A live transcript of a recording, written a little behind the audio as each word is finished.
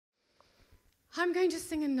I'm going to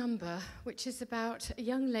sing a number which is about a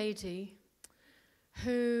young lady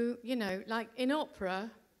who, you know, like in opera,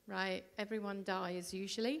 right, everyone dies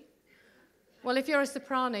usually. Well, if you're a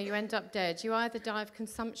soprano, you end up dead. You either die of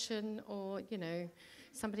consumption or, you know,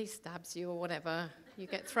 somebody stabs you or whatever. You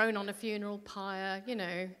get thrown on a funeral pyre, you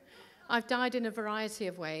know. I've died in a variety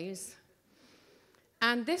of ways.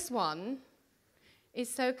 And this one is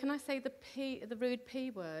so, can I say the rude P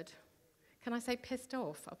word? Can I say pissed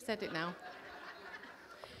off? I've said it now.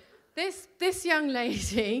 This young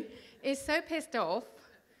lady is so pissed off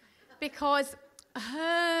because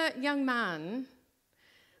her young man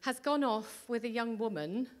has gone off with a young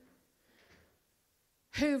woman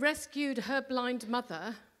who rescued her blind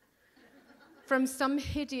mother from some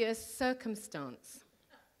hideous circumstance.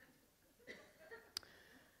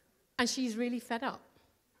 And she's really fed up.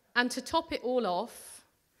 And to top it all off,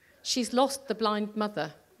 she's lost the blind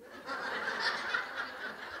mother.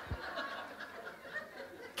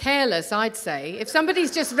 Careless, I'd say. If somebody's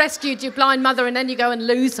just rescued your blind mother and then you go and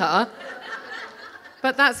lose her.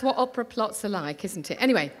 But that's what opera plots are like, isn't it?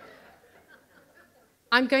 Anyway,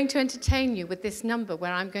 I'm going to entertain you with this number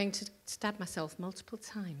where I'm going to stab myself multiple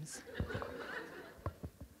times.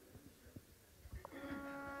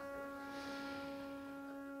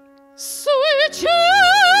 Suicidio.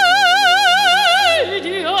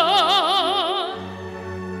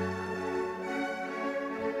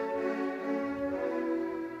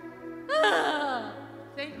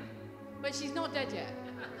 See? But she's not dead yet.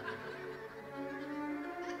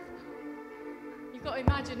 You've got to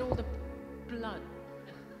imagine all the blood.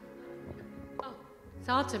 Oh, it's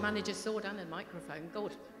hard to manage a sword and a microphone.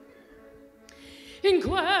 God. In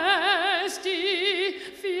questi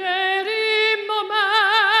fieri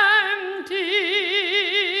momenti,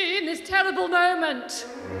 in this terrible moment,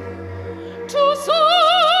 tu sol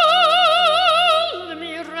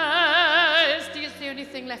mi resti, it's the only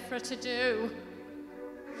thing left for her to do.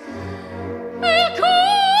 Il cor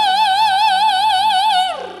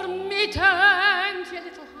mi tenti, your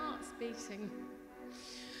little heart's beating.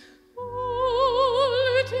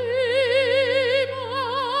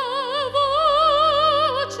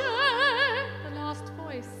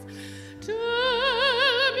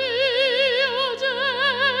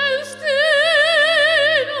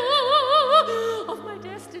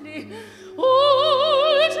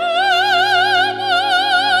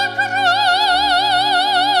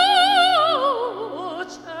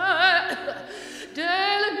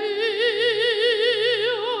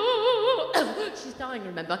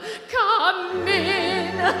 Remember, come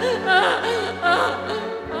in.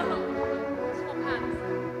 Swap hands.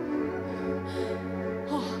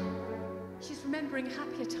 Oh, she's remembering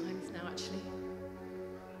happier times now, actually.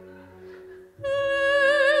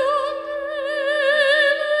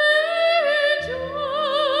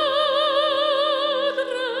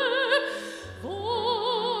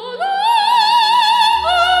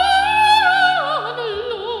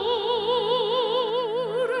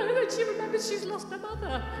 She's lost her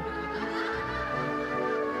mother.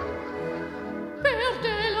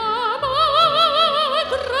 Perde la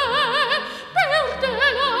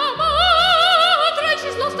madre,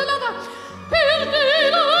 she's lost her lover. Perde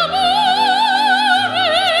l'amore,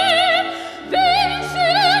 vince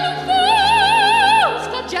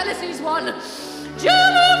l'infausta, jealousy's won.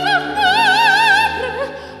 Jealous of madre,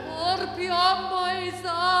 or piombo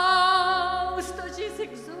esausta, she's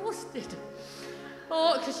exhausted.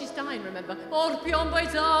 Oh, because she's dying, remember. Or piombo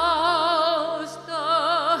esausta,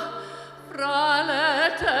 fra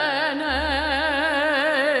le tenebre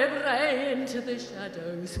into the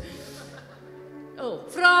shadows. Oh,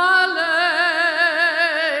 fra le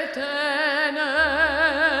tenebre.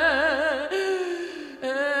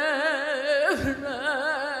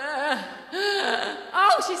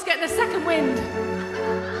 Oh, she's getting a second wind.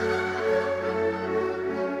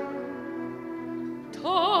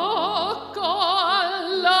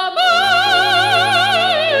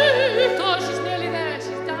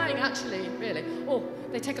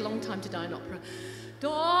 They take a long time to die in opera.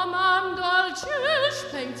 Domam dolce,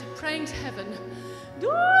 praying to heaven.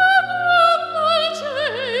 Domam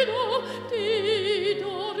dolce, di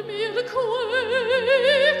dormir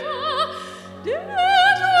quieta, di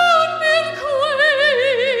dormir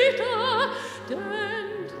quieta,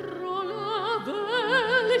 dentro la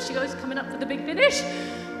velle. She goes coming up for the big finish.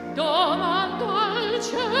 Domam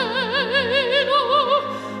dolce,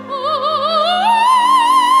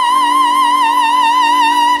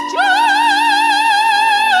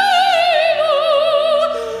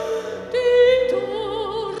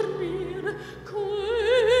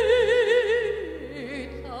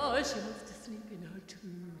 She wants to sleep in her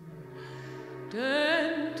tomb.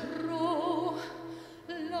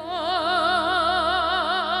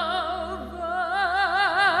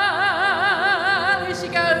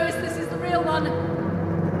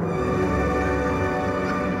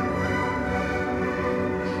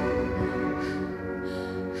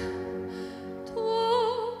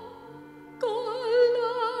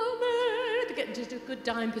 good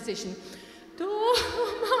dying position.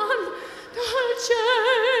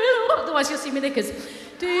 Otherwise you'll see me knickers.